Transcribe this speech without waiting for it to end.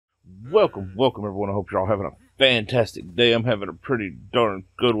welcome everyone. I hope you're all having a fantastic day. I'm having a pretty darn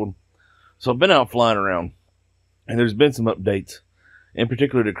good one. So I've been out flying around, and there's been some updates, in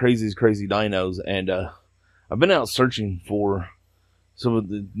particular to Crazys Crazy Dinos, and I've been out searching for some of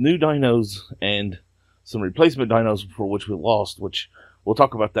the new dinos and some replacement dinos for which we lost, which we'll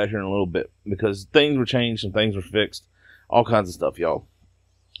talk about that here in a little bit, because things were changed and things were fixed, all kinds of stuff, y'all.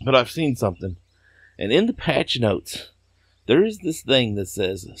 But I've seen something, and in the patch notes, there is this thing that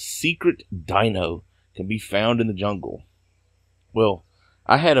says Secret Dino can be found in the jungle. Well,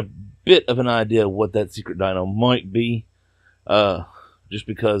 I had a bit of an idea what that Secret Dino might be, just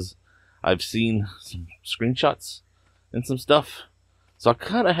because I've seen some screenshots and some stuff. So I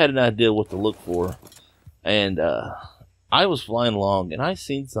kind of had an idea what to look for. And I was flying along, and I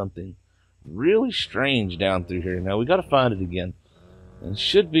seen something really strange down through here. Now, we got to find it again. And it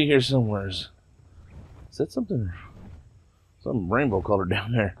should be here somewhere. Is that something rainbow color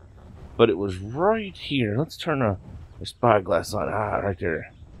down there? But it was right here. Let's turn our SpyGlass on. Right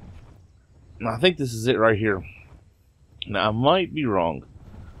there. Now, I think this is it right here. Now, I might be wrong,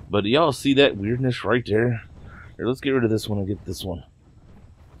 but y'all see that weirdness right there? Here, let's get rid of this one and get this one.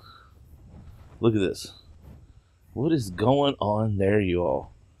 Look at this. What is going on there, you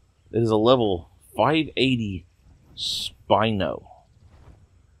all? It is a level 580 Spino.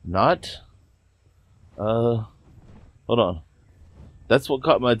 Not, hold on. That's what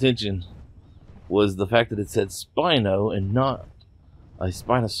caught my attention, was the fact that it said Spino and not a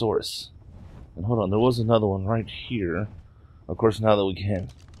Spinosaurus. And hold on, there was another one right here. Of course, now that we can.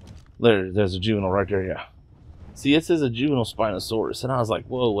 There's a juvenile right there, yeah. See, it says a juvenile Spinosaurus, and I was like,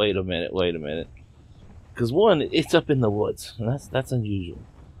 whoa, wait a minute. Because one, it's up in the woods, and that's unusual.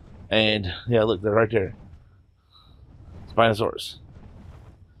 And, yeah, look, they're right there. Spinosaurus.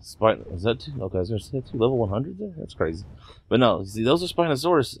 Is that two? Okay, I was going to say two level 100 there? That's crazy. But no, see, those are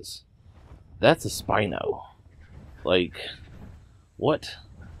Spinosauruses. That's a Spino. Like, what?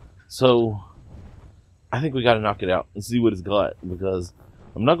 So, I think we got to knock it out and see what it's got, because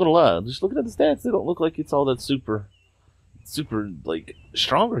I'm not going to lie, just looking at the stats, they don't look like it's all that super, like,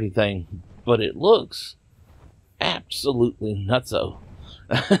 strong or anything, but it looks absolutely nutso.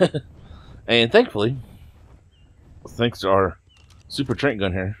 And thankfully, thanks to our super trank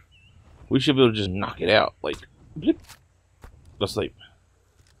gun here, we should be able to just knock it out, like, blip, go sleep.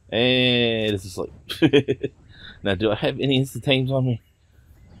 And it's asleep. Now, do I have any instant tames on me?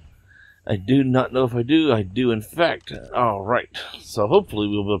 I do not know if I do. I do, in fact. Alright. So, hopefully,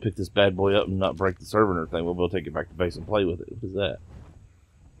 we'll be able to pick this bad boy up and not break the server and everything. We'll be able to take it back to base and play with it. What is that?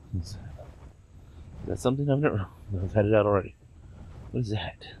 Is that something I've had it out already? What is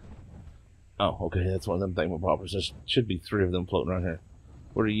that? Oh, okay. That's one of them thingamabobbers. There should be 3 of them floating around here.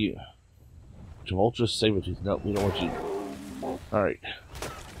 What are you? Tumultuous Sabertooth. No, we don't want you. Alright.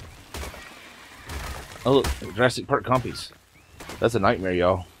 Oh, look. Jurassic Park compies. That's a nightmare,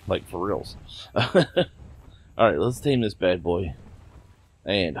 y'all. Like, for reals. Alright, let's tame this bad boy.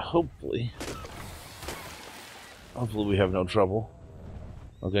 And hopefully we have no trouble.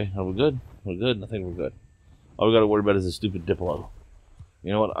 Okay, are we good? We're good? I think we're good. All we gotta worry about is a stupid Diplo.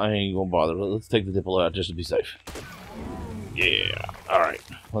 You know what? I ain't gonna bother. Let's take the Diplo out just to be safe. Yeah. Alright,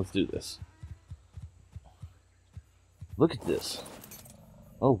 let's do this. Look at this.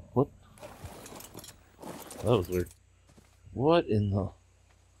 Oh, what? That was weird. What in the...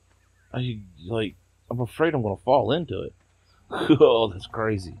 I'm afraid I'm going to fall into it. Oh, that's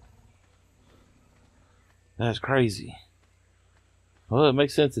crazy. That's crazy. Well, it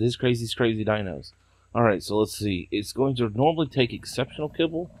makes sense. It is Crazys Crazy Dinos. Alright, so let's see. It's going to normally take exceptional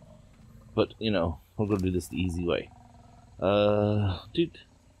kibble, but, you know, we're going to do this the easy way. Dude.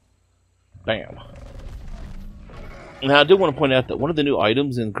 Bam. Now, I do want to point out that one of the new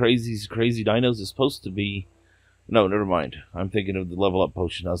items in Crazys Crazy Dinos is supposed to be... No, never mind. I'm thinking of the level up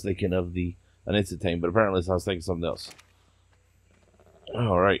potion. I was thinking of an instant tame, but apparently I was thinking something else.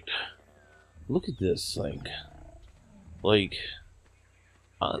 Alright. Look at this thing. Like,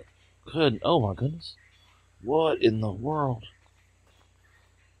 good. Oh my goodness. What in the world?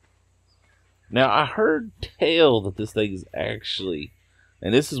 Now, I heard tell that this thing is actually,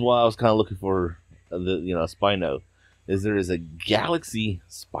 and this is why I was kind of looking for Spino, is there is a galaxy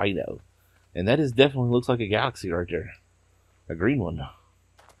Spino. And that is definitely looks like a galaxy right there. A green one.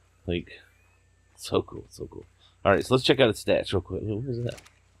 Like, so cool, so cool. Alright, so let's check out its stats real quick. What was that?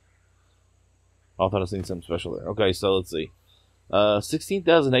 Oh, I thought I seen something special there. Okay, so let's see.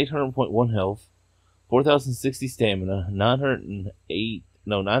 16,800.1 health, 4,060 stamina,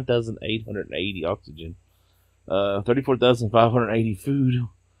 9,880 oxygen, 34,580 food,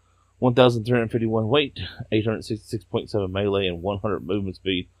 1,351 weight, 866.7 melee, and 100 movement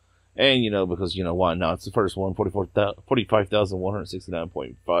speed. And, you know, because, you know, why not? It's the first one,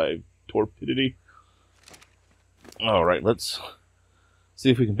 45,169.5 torpidity. Alright, let's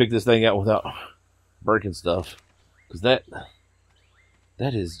see if we can pick this thing out without breaking stuff. Because that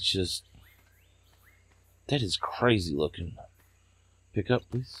is just... That is crazy looking. Pick up,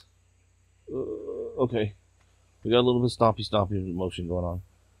 please. Okay. We got a little bit of stompy motion going on.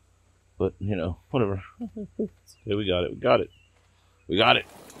 But, you know, whatever. Okay, we got it. We got it. We got it.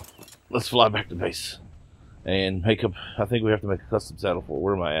 Let's fly back to base. And make up... I think we have to make a custom saddle for it.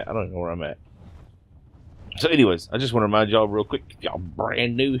 Where am I at? I don't even know where I'm at. So anyways, I just want to remind y'all real quick. If y'all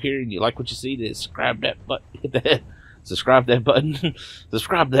brand new here and you like what you see, then subscribe that button. Hit that. Subscribe that button.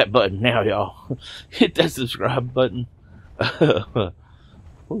 Subscribe that button now, y'all. Hit that subscribe button. Ooh,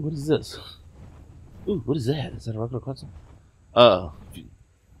 what is this? Ooh, what is that? Is that a regular custom? If you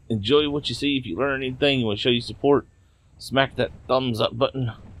enjoy what you see, if you learn anything, you want to show you support, smack that thumbs up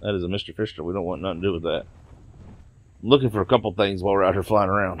button. That is a Mr. Fisher. We don't want nothing to do with that. I'm looking for a couple things while we're out here flying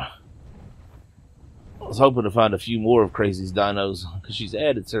around. I was hoping to find a few more of Crazys Dinos, because she's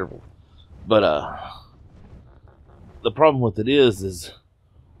added several. But, the problem with it is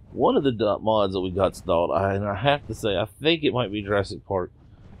one of the mods that we got installed, and I have to say, I think it might be Jurassic Park,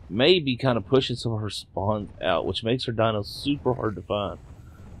 may be kind of pushing some of her spawns out, which makes her dinos super hard to find.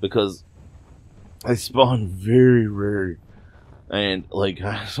 Because they spawn very rare. And, like,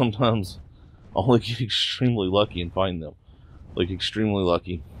 I sometimes only get extremely lucky and find them. Like, extremely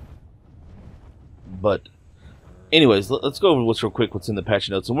lucky. But, anyways, let's go over what's real quick, what's in the patch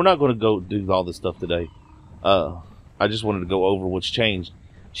notes. And we're not going to go do all this stuff today. I just wanted to go over what's changed.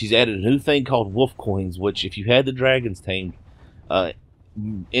 She's added a new thing called wolf coins, which if you had the dragons tamed,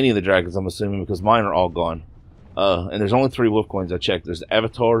 any of the dragons, I'm assuming, because mine are all gone. And there's only 3 wolf coins I checked. There's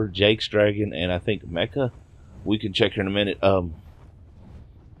Avatar, Jake's dragon, and I think Mecha. We can check here in a minute.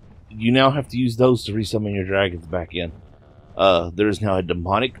 You now have to use those to resummon your dragons back in. There is now a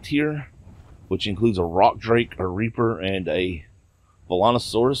demonic tier, which includes a rock drake, a reaper, and a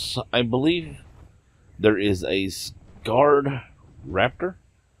Volanosaurus, I believe. There is a scarred raptor.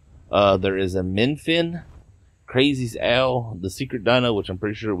 There is a Minfin, Crazy's owl, the Secret Dino, which I'm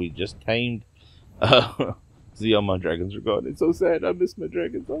pretty sure we just tamed. See, all my dragons are gone. It's so sad. I miss my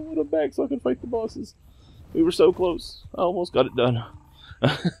dragons. I want them back so I can fight the bosses. We were so close. I almost got it done.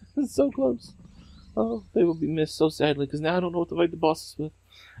 So close. Oh, they will be missed so sadly, because now I don't know what to fight the bosses with.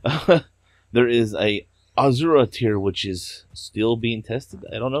 There is a Azura tier, which is still being tested.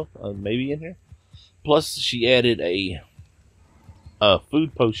 I don't know. Maybe in here. Plus, she added a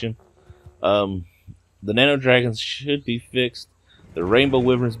food potion. The Nano Dragons should be fixed. The Rainbow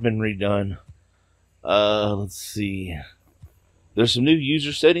Wyvern's been redone. Let's see. There's some new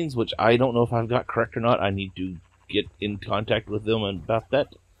user settings, which I don't know if I've got correct or not. I need to get in contact with them about that.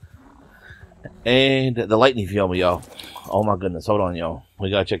 And the lightning film, y'all. Oh my goodness. Hold on, y'all. We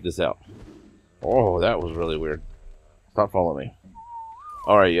gotta check this out. Oh, that was really weird. Stop following me.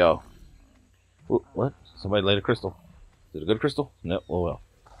 Alright, y'all. What? Somebody laid a crystal. Is it a good crystal? No. Oh, well.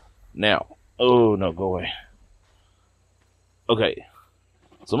 Now. Oh, no. Go away. Okay.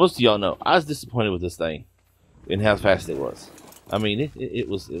 So most of y'all know, I was disappointed with this thing and how fast it was. I mean, it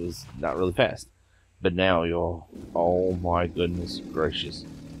was not really fast. But now, y'all, oh my goodness gracious.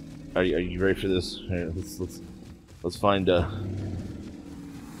 Are you ready for this? Here, let's find,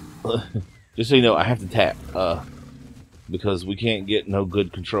 just so you know, I have to tap, because we can't get no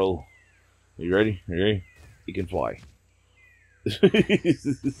good control. Are you ready? Are you ready? You can fly.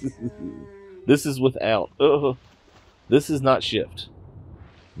 This is without, this is not shift.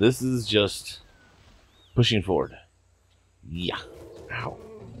 This is just pushing forward. Yeah. Ow.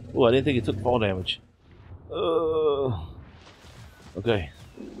 Oh, I didn't think it took fall damage. Okay.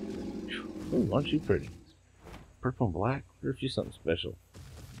 Ooh, aren't you pretty? Purple and black? Or if you something special.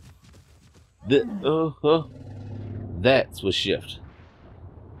 That's with shift.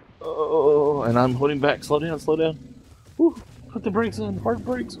 Oh, and I'm holding back. Slow down, slow down. Woo, put the brakes on. Hard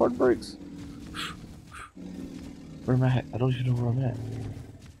brakes, hard brakes. Where am I at? I don't even know where I'm at.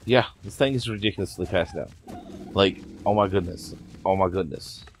 Yeah, this thing is ridiculously fast now. Like, oh my goodness. Oh my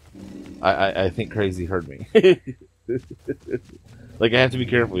goodness. I think Crazy heard me. Like, I have to be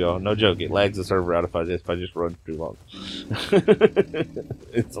careful, y'all. No joke. It lags the server out if I just run too long.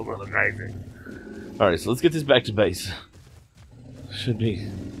 It's a little crazy. Alright, so let's get this back to base. Should be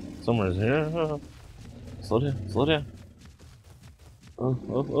somewhere in here. Slow down, slow down.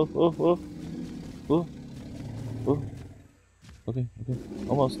 Oh. Okay,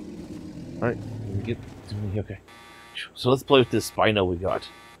 almost. Alright, get to me, okay. So let's play with this Spino we got.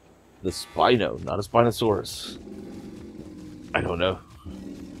 The Spino, not a Spinosaurus. I don't know.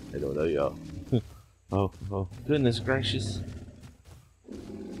 I don't know, y'all. Oh, goodness gracious.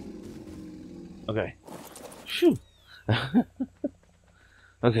 Okay. Phew.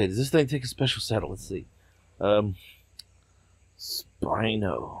 Okay, does this thing take a special saddle? Let's see. Spino.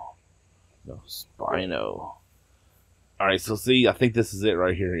 No, Spino. Alright, so see, I think this is it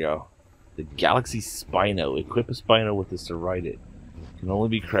right here, y'all. The Galaxy Spino. Equip a Spino with this to ride it. Can only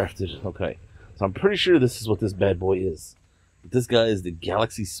be crafted. Okay. So I'm pretty sure this is what this bad boy is. This guy is the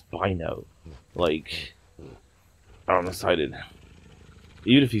Galaxy Spino. Like, I'm excited.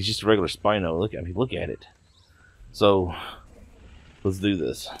 Even if he's just a regular Spino, look at it. So, let's do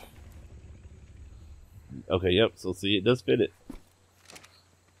this. Okay, yep. So see, it does fit it.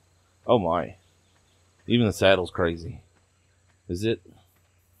 Oh my! Even the saddle's crazy. Is it?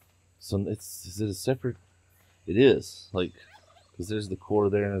 So is it a separate? It is. Like, because there's the core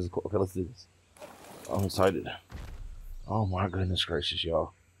there and there's the core. Okay, let's do this. I'm excited. Oh my goodness gracious,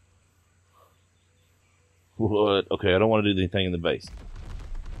 y'all. What? Okay, I don't want to do anything in the base.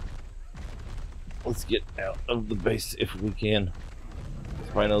 Let's get out of the base if we can.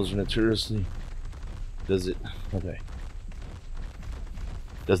 Spinos are notoriously... Does it? Okay.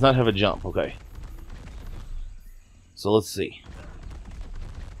 Does not have a jump, okay. So let's see.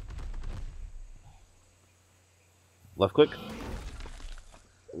 Left click.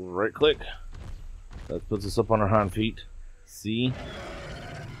 Right click. That puts us up on our hind feet. C.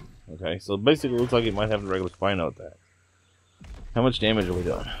 Okay, so basically it looks like it might have a regular Spino at that. How much damage are we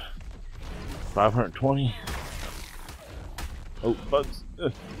doing? 520. Oh, bugs.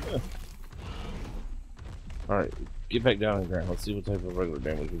 Alright, get back down on the ground. Let's see what type of regular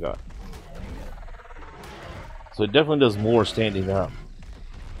damage we got. So it definitely does more standing up.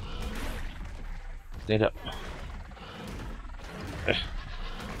 Stand up.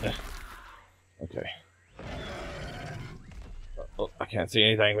 Okay. Oh, I can't see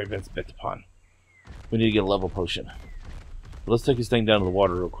anything. We've been spit upon. We need to get a level potion. But let's take this thing down to the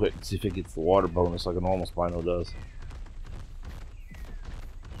water real quick and see if it gets the water bonus like a normal Spino does.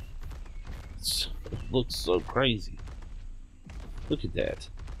 It looks so crazy. Look at that.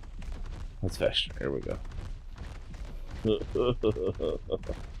 That's faster. There we go.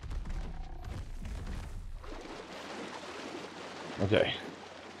 Okay.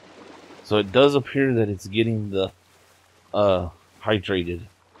 So it does appear that it's getting the hydrated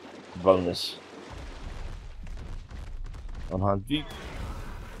bonus on Hans Feet.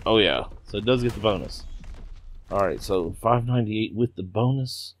 Oh yeah, so it does get the bonus. Alright, so 598 with the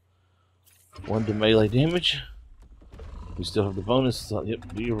bonus. 1 to melee damage. We still have the bonus. So, yep,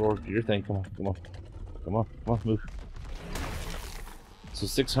 do your thing. Come on, move. So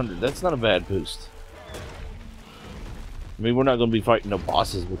 600, that's not a bad boost. I mean, we're not going to be fighting no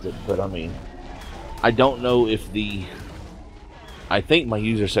bosses with it, but I mean, I don't know if I think my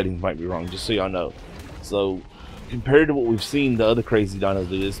user settings might be wrong, just so y'all know. So, compared to what we've seen the other Crazy Dinos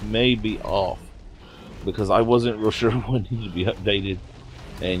do, this may be off. Because I wasn't real sure what needed to be updated.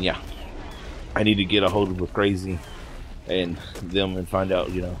 And yeah, I need to get a hold with Crazy and them and find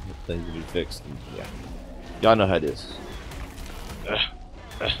out, you know, if things will be fixed. And yeah, y'all know how it is.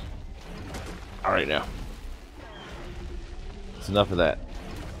 Alright now. It's enough of that.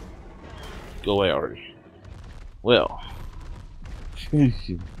 Go away already. Well. This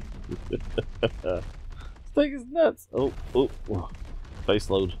thing is nuts. Oh. Base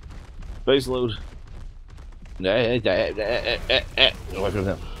load. Away from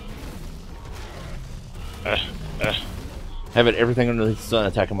them. Have it everything underneath the sun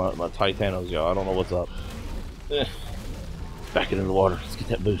attacking my Titanos, y'all. I don't know what's up. Back into the water. Let's get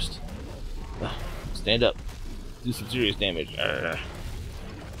that boost. Stand up. Do some serious damage.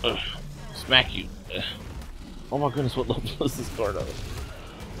 Smack you. Oh my goodness, what level is this card on?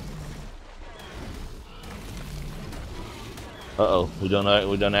 Uh-oh, we done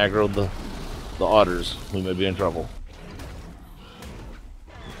aggroed the otters. We may be in trouble.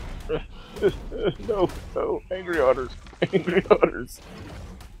 No, angry otters. It's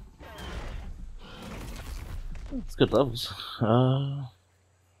good levels.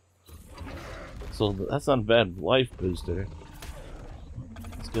 So that's not a bad life booster.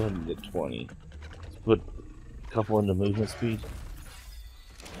 Let's go ahead and get 20. Let's put a couple into movement speed.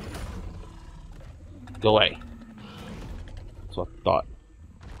 Go away. That's what I thought.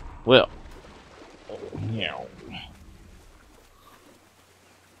 Well. Meow.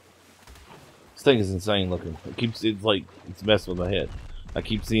 This thing is insane looking. It's like, it's messing with my head. I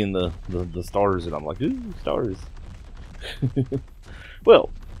keep seeing the stars and I'm like, ooh, stars.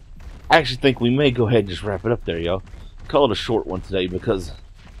 Well, I actually think we may go ahead and just wrap it up there, y'all. Call it a short one today because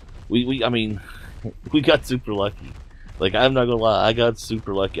I mean, we got super lucky. Like, I'm not gonna lie, I got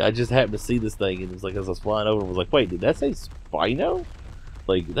super lucky. I just happened to see this thing, and it was like, as I was flying over, I was like, wait, did that say Spino?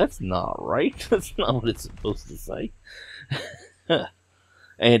 Like, that's not right. That's not what it's supposed to say.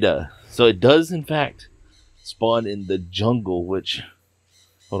 And, so it does, in fact, spawn in the jungle, which,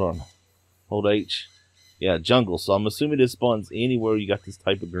 hold on, hold H. Yeah, jungle. So I'm assuming it spawns anywhere you got this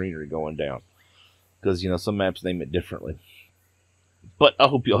type of greenery going down. Because, you know, some maps name it differently. But I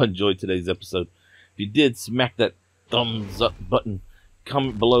hope you all enjoyed today's episode. If you did, smack that thumbs up button.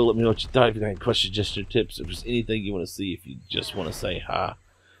 Comment below, let me know what you thought. If you got any questions, suggestions, tips, if there's anything you want to see, if you just want to say hi.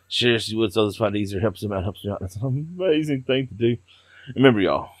 Share us with others, find it easier, helps them out, helps me out. That's an amazing thing to do. Remember,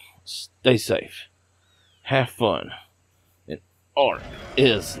 y'all, stay safe, have fun, and art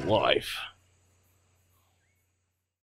is life.